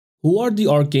Who are the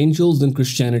archangels in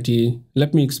Christianity?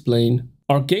 Let me explain.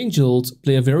 Archangels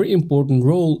play a very important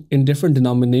role in different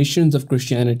denominations of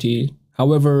Christianity.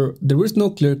 However, there is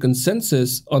no clear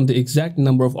consensus on the exact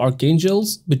number of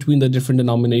archangels between the different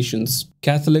denominations.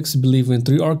 Catholics believe in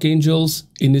 3 archangels.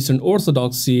 In Eastern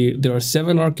Orthodoxy, there are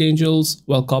 7 archangels,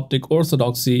 while Coptic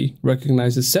Orthodoxy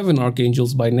recognizes 7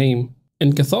 archangels by name.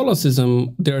 In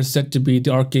Catholicism, there are said to be the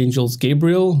archangels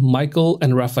Gabriel, Michael,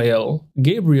 and Raphael.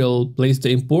 Gabriel plays the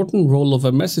important role of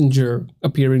a messenger,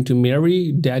 appearing to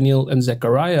Mary, Daniel, and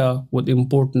Zechariah with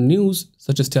important news,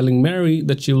 such as telling Mary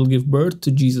that she will give birth to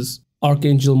Jesus.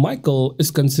 Archangel Michael is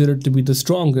considered to be the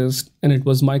strongest, and it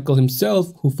was Michael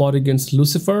himself who fought against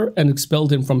Lucifer and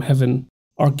expelled him from heaven.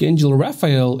 Archangel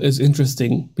Raphael is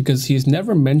interesting because he is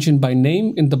never mentioned by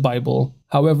name in the Bible.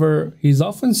 However, he is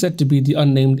often said to be the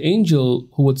unnamed angel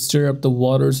who would stir up the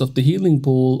waters of the healing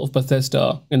pool of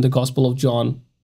Bethesda in the Gospel of John.